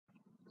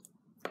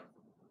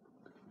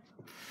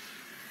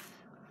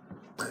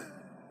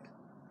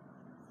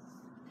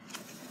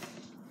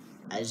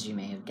As you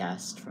may have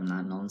guessed from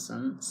that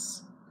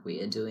nonsense,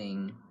 we are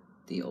doing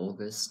the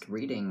August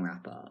reading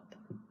wrap-up.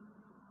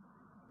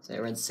 So I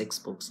read 6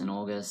 books in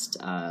August.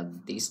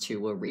 These 2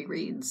 were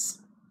rereads,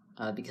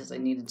 because I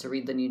needed to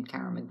read the new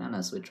Karen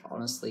McManus, which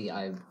honestly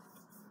I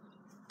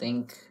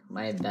think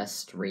my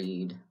best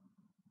read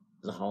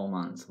the whole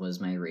month was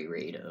my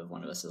reread of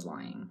One of Us is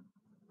Lying.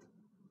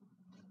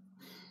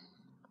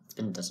 It's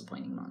been a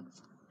disappointing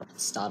month.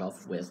 Start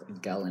off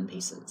with Girl in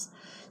Pieces.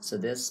 So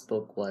this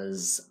book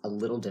was a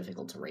little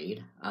difficult to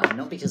read,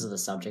 not because of the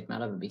subject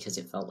matter, but because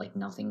it felt like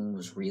nothing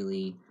was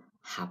really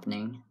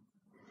happening.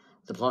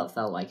 The plot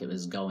felt like it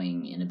was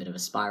going in a bit of a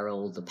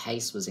spiral, the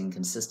pace was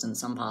inconsistent,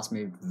 some parts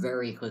moved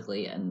very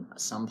quickly and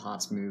some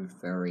parts moved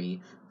very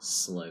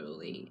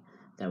slowly.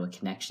 There were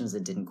connections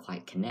that didn't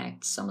quite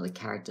connect, some of the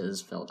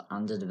characters felt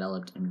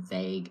underdeveloped and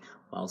vague,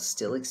 while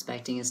still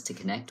expecting us to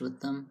connect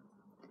with them.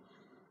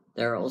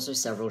 There are also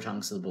several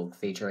chunks of the book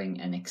featuring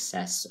an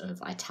excess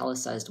of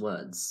italicized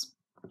words.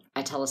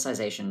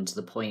 Italicization to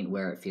the point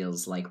where it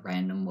feels like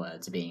random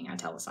words are being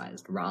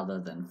italicized, rather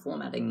than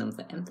formatting them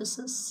for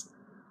emphasis.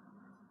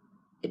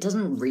 It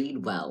doesn't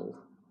read well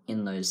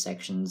in those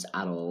sections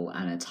at all,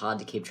 and it's hard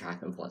to keep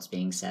track of what's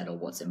being said or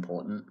what's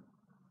important.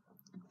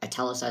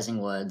 Italicizing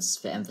words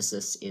for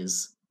emphasis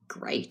is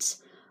great,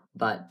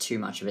 but too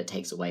much of it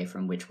takes away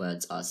from which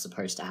words are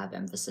supposed to have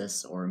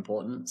emphasis or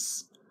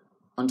importance.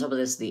 On top of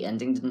this, the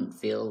ending didn't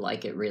feel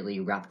like it really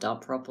wrapped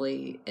up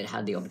properly. It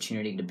had the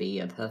opportunity to be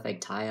a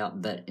perfect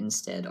tie-up, but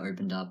instead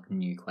opened up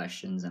new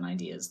questions and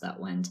ideas that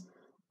went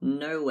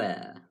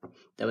nowhere.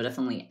 There were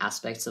definitely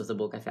aspects of the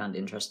book I found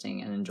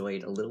interesting and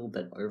enjoyed a little,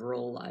 but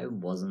overall I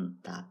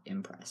wasn't that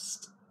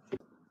impressed.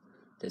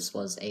 This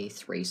was a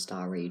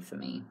 3-star read for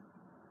me.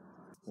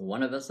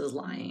 One of Us is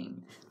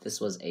Lying. This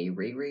was a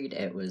reread.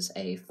 It was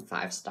a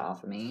 5-star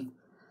for me.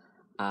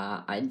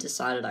 I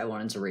decided I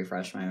wanted to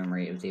refresh my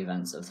memory of the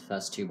events of the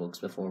first 2 books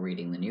before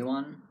reading the new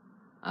one.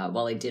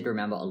 While I did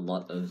remember a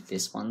lot of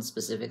this one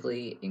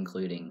specifically,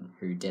 including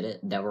who did it,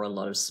 there were a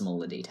lot of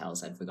smaller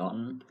details I'd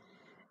forgotten.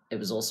 It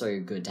was also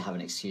good to have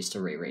an excuse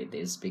to reread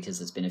these because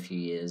it's been a few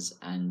years,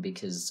 and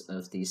because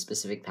of the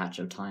specific patch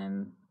of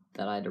time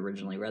that I'd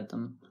originally read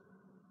them.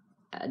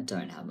 I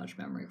don't have much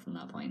memory from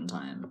that point in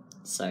time,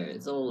 so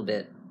it's all a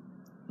bit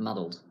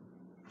muddled.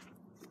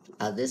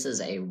 This is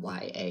a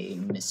YA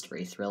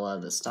mystery thriller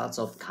that starts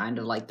off kind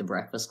of like The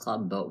Breakfast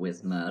Club, but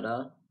with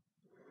murder.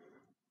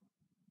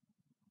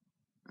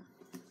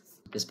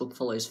 This book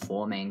follows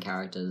 4 main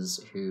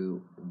characters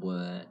who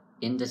were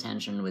in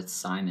detention with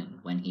Simon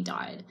when he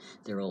died.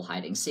 They're all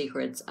hiding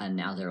secrets, and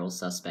now they're all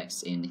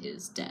suspects in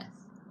his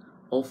death.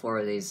 All 4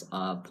 of these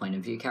are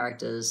point-of-view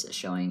characters,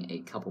 showing a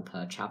couple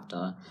per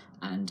chapter,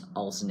 and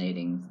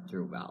alternating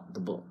throughout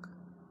the book.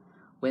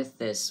 With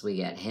this, we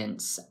get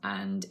hints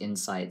and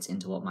insights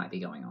into what might be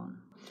going on.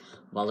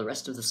 While the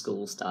rest of the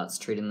school starts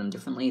treating them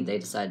differently, they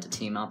decide to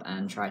team up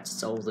and try to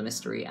solve the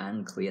mystery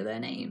and clear their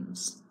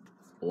names.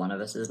 One of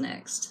Us is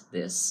Next.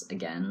 This,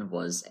 again,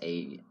 was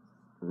a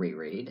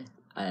reread,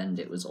 and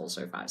it was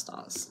also 5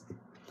 stars.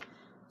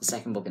 The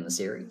second book in the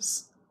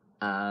series,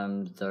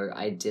 though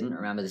I didn't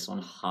remember this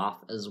one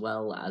half as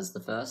well as the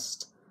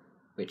first,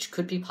 which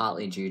could be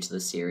partly due to the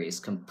series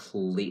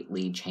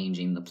completely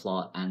changing the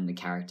plot and the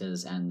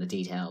characters and the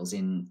details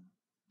in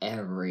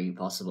every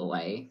possible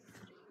way.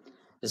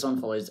 This one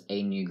follows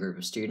a new group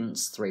of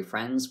students, 3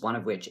 friends, one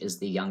of which is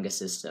the younger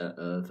sister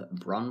of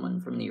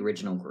Bronwyn from the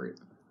original group.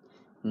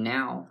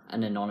 Now,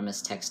 an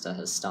anonymous texter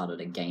has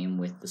started a game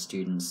with the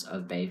students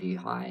of Bayview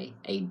High,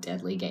 a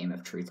deadly game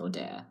of truth or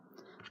dare.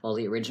 While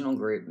the original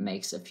group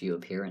makes a few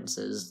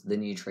appearances, the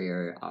new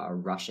trio are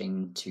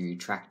rushing to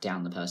track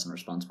down the person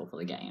responsible for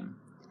the game.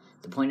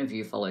 The point of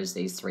view follows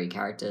these 3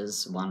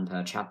 characters, 1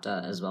 per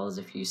chapter, as well as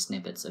a few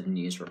snippets of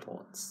news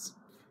reports.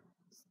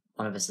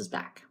 One of Us is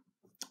Back.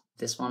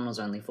 This one was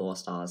only 4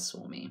 stars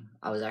for me.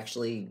 I was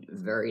actually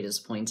very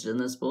disappointed in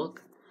this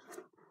book,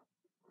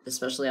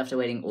 especially after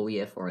waiting all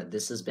year for it.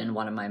 This has been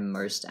one of my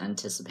most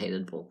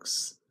anticipated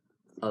books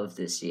of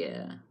this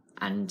year,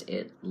 and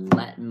it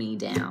let me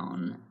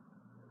down.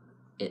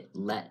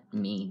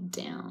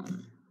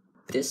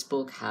 This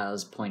book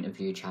has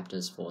point-of-view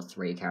chapters for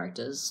 3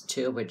 characters,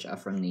 2 of which are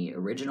from the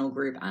original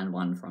group and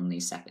 1 from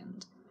the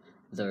second,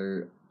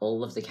 though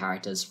all of the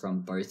characters from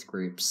both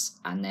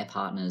groups and their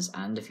partners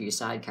and a few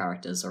side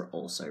characters are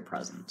also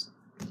present.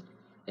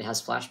 It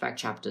has flashback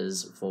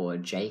chapters for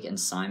Jake and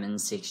Simon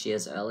 6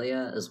 years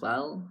earlier as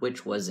well,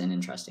 which was an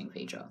interesting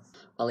feature.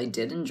 While I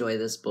did enjoy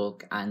this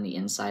book and the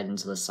insight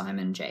into the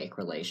Simon-Jake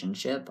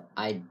relationship,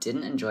 I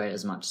didn't enjoy it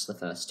as much as the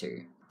first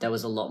 2. There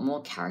was a lot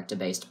more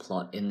character-based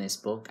plot in this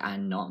book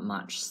and not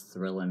much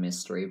thriller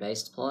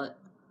mystery-based plot.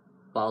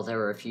 While there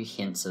were a few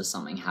hints of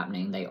something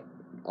happening, they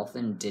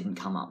often didn't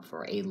come up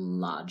for a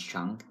large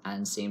chunk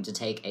and seemed to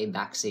take a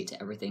backseat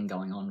to everything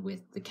going on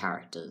with the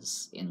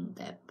characters in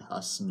their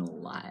personal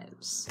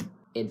lives.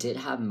 It did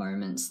have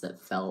moments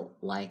that felt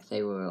like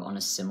they were on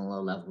a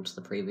similar level to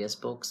the previous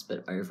books,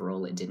 but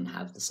overall it didn't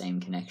have the same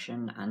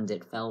connection, and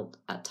it felt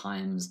at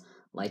times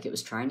like it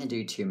was trying to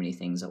do too many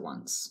things at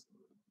once.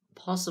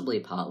 possibly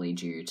partly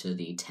due to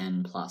the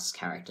 10 plus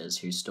characters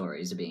whose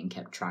stories are being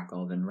kept track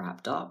of and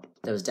wrapped up.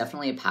 There was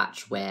definitely a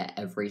patch where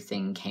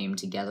everything came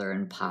together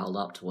and piled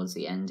up towards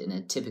the end in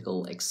a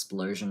typical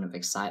explosion of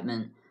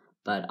excitement,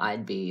 but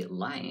I'd be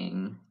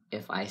lying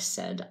if I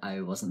said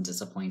I wasn't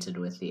disappointed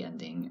with the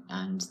ending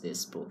and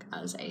this book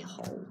as a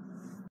whole.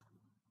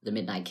 The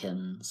Midnight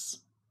Kittens.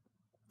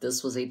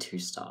 This was a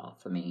 2-star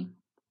for me.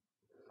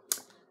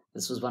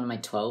 This was one of my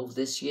 12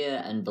 this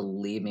year, and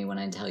believe me when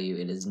I tell you,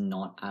 it is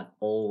not at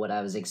all what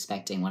I was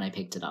expecting when I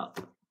picked it up.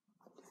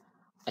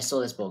 I saw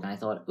this book and I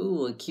thought,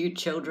 ooh, a cute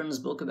children's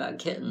book about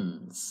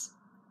kittens.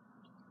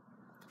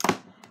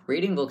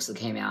 Reading books that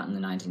came out in the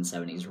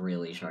 1970s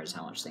really shows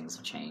how much things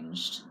have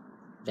changed.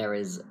 There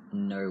is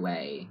no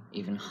way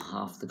even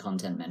half the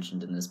content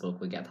mentioned in this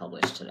book would get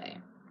published today.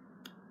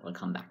 We'll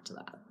come back to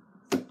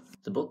that.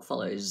 The book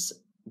follows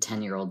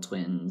 10-year-old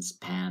twins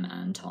Pam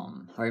and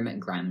Tom home at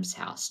Graham's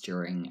house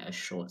during a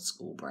short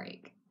school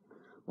break.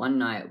 One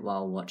night,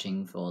 while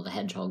watching for the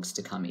hedgehogs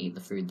to come eat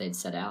the food they'd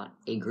set out,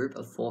 a group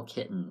of 4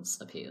 kittens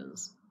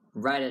appears,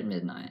 right at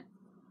midnight.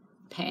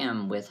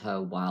 Pam, with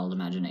her wild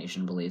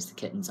imagination, believes the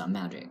kittens are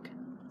magic.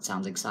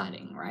 Sounds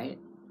exciting, right?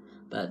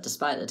 But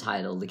despite the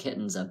title, the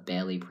kittens are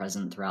barely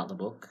present throughout the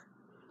book.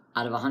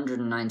 Out of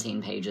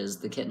 119 pages,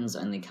 the kittens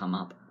only come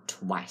up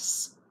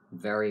twice,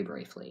 very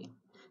briefly.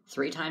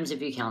 3 times if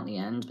you count the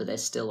end, but they're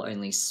still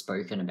only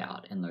spoken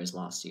about in those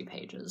last few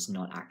pages,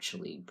 not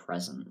actually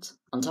present.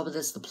 On top of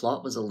this, the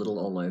plot was a little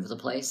all over the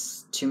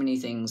place. Too many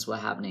things were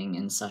happening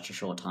in such a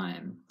short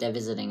time. They're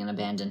visiting an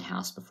abandoned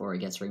house before it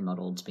gets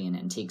remodeled to be an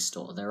antique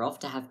store. They're off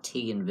to have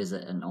tea and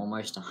visit an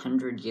almost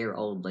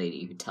 100-year-old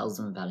lady who tells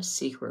them about a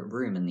secret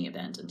room in the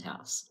abandoned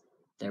house.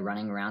 They're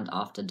running around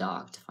after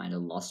dark to find a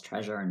lost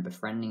treasure and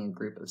befriending a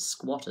group of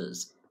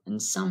squatters,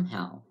 and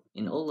somehow,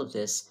 in all of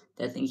this,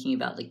 they're thinking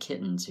about the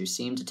kittens who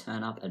seem to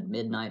turn up at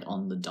midnight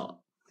on the dot.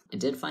 I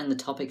did find the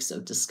topics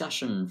of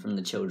discussion from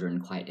the children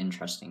quite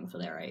interesting for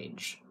their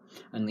age.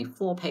 Only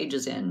 4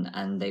 pages in,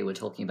 and they were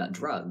talking about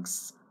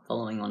drugs,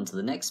 following on to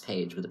the next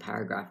page with a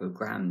paragraph of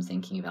Graham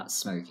thinking about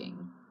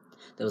smoking.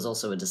 There was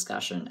also a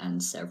discussion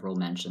and several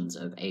mentions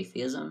of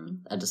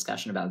atheism, a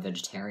discussion about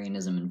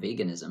vegetarianism and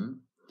veganism,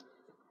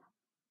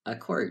 a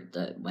quote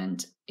that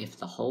went, "If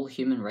the whole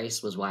human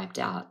race was wiped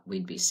out,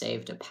 we'd be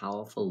saved a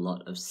powerful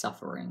lot of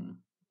suffering."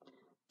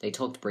 They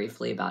talked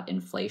briefly about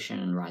inflation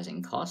and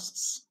rising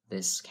costs.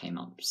 This came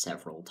up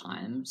several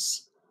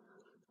times.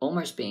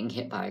 Almost being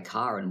hit by a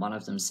car and one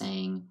of them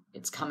saying,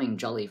 "It's coming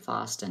jolly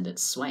fast and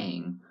it's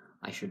swaying.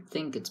 I should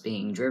think it's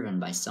being driven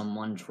by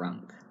someone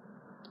drunk."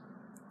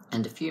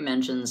 And a few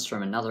mentions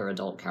from another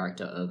adult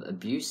character of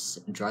abuse,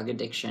 drug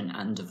addiction,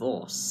 and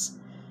divorce.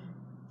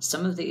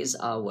 Some of these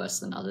are worse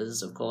than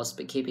others, of course,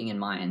 but keeping in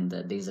mind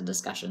that these are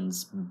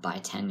discussions by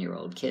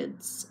 10-year-old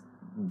kids,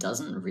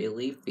 doesn't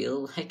really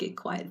feel like it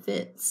quite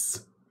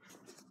fits.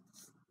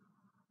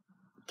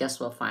 Guess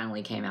what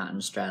finally came out in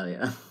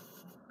Australia?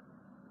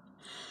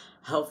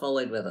 Hell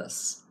Followed With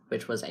Us,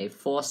 which was a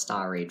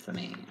 4-star read for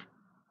me.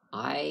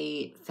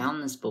 I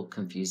found this book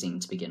confusing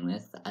to begin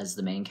with, as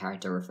the main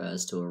character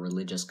refers to a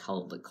religious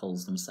cult that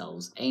calls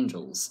themselves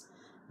angels,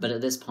 but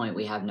at this point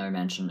we have no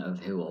mention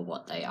of who or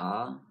what they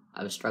are.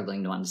 I was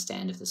struggling to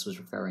understand if this was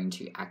referring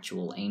to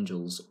actual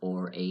angels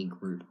or a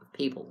group of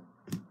people.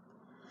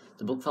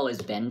 The book follows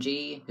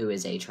Benji, who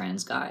is a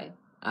trans guy,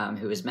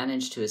 who has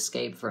managed to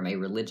escape from a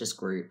religious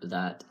group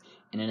that,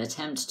 in an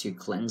attempt to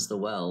cleanse the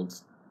world,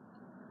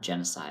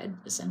 genocide,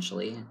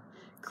 essentially,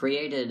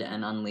 created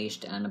and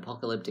unleashed an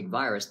apocalyptic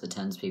virus that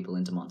turns people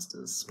into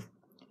monsters.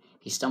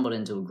 He stumbled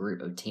into a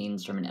group of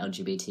teens from an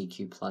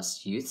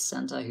LGBTQ+ youth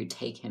center who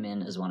take him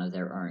in as one of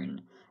their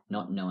own,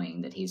 not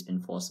knowing that he's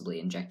been forcibly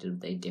injected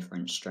with a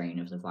different strain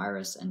of the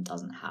virus and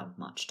doesn't have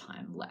much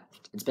time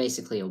left. It's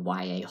basically a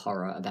YA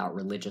horror about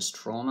religious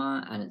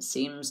trauma, and it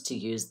seems to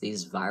use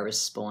these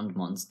virus-spawned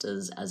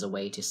monsters as a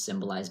way to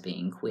symbolize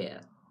being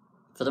queer.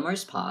 For the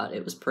most part,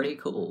 it was pretty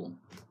cool.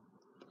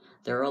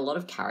 There are a lot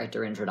of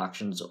character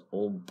introductions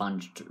all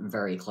bunched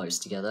very close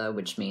together,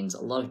 which means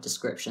a lot of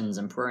descriptions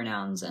and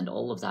pronouns and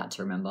all of that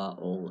to remember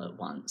all at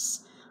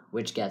once,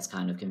 which gets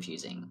kind of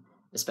confusing.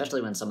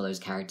 Especially when some of those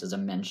characters are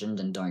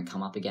mentioned and don't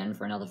come up again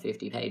for another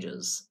 50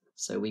 pages,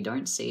 so we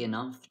don't see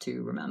enough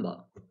to remember.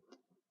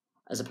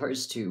 As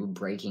opposed to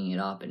breaking it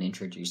up and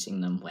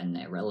introducing them when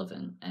they're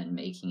relevant and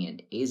making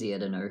it easier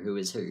to know who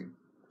is who.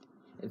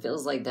 It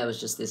feels like there was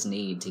just this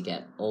need to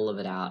get all of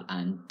it out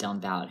and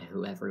dump out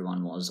who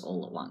everyone was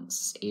all at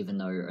once, even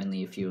though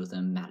only a few of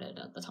them mattered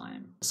at the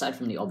time. Aside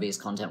from the obvious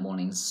content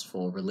warnings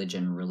for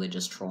religion,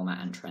 religious trauma,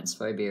 and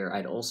transphobia,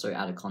 I'd also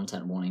add a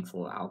content warning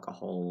for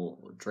alcohol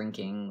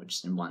drinking, which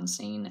is in one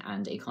scene,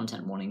 and a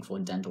content warning for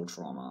dental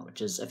trauma,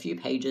 which is a few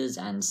pages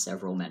and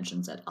several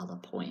mentions at other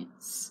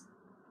points.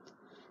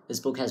 This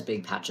book has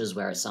big patches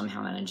where it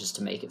somehow manages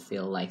to make it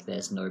feel like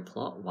there's no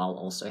plot while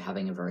also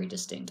having a very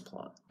distinct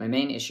plot. My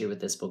main issue with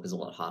this book is a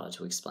lot harder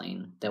to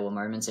explain. There were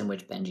moments in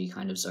which Benji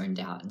kind of zoned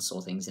out and saw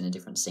things in a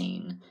different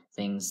scene,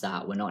 things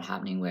that were not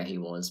happening where he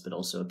was but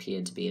also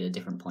appeared to be at a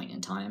different point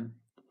in time.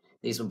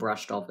 These were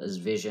brushed off as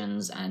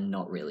visions and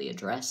not really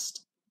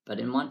addressed, but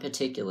in one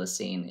particular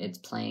scene, it's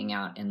playing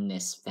out in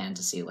this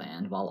fantasy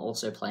land while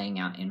also playing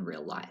out in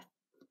real life.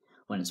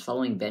 When it's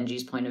following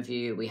Benji's point of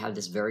view, we have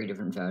this very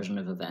different version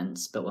of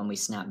events, but when we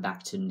snap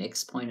back to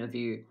Nick's point of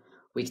view,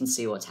 we can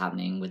see what's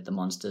happening with the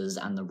monsters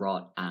and the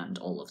rot and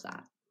all of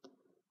that.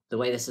 The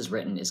way this is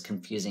written is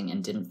confusing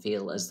and didn't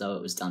feel as though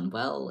it was done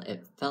well.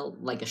 It felt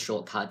like a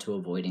shortcut to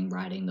avoiding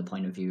writing the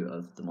point of view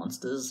of the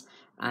monsters,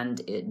 and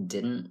it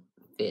didn't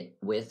fit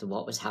with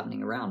what was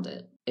happening around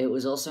it. It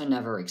was also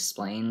never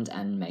explained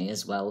and may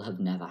as well have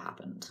never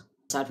happened.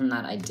 Aside from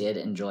that, I did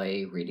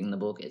enjoy reading the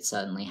book. It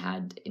certainly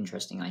had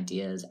interesting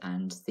ideas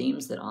and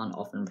themes that aren't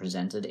often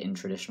presented in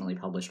traditionally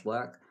published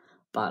work,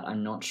 but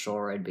I'm not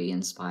sure I'd be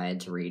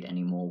inspired to read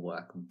any more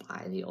work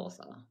by the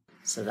author.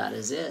 So that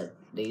is it.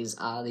 These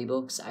are the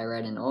books I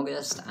read in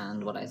August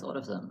and what I thought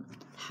of them.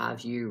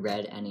 Have you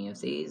read any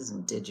of these?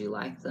 Did you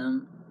like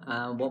them?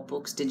 What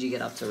books did you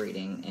get up to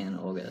reading in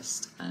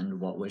August? And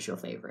what was your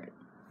favorite?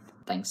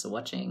 Thanks for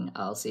watching.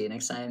 I'll see you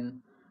next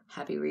time.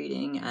 Happy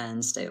reading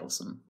and stay awesome.